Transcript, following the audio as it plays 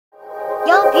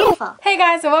You're beautiful. Hey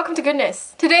guys, and welcome to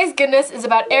Goodness. Today's Goodness is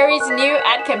about Aerie's new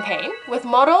ad campaign with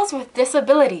models with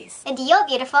disabilities. And you're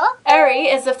beautiful. Aerie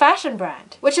is a fashion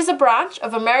brand, which is a branch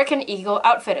of American Eagle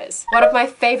Outfitters, one of my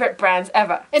favorite brands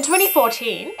ever. In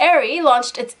 2014, Aerie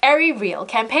launched its Aerie Real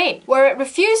campaign, where it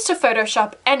refused to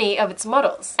Photoshop any of its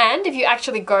models. And if you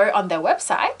actually go on their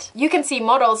website, you can see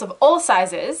models of all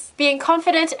sizes being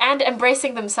confident and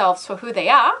embracing themselves for who they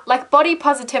are, like body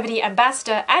positivity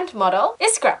ambassador and model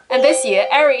Iskra. And this year,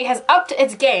 Aerie has upped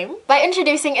its game by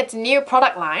introducing its new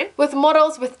product line with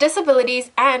models with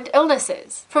disabilities and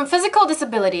illnesses. From physical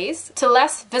disabilities to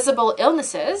less visible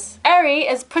illnesses, Aerie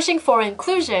is pushing for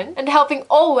inclusion and helping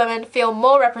all women feel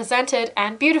more represented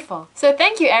and beautiful. So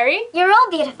thank you, Aerie. You're all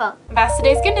beautiful. That's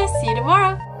today's Goodness. See you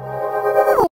tomorrow.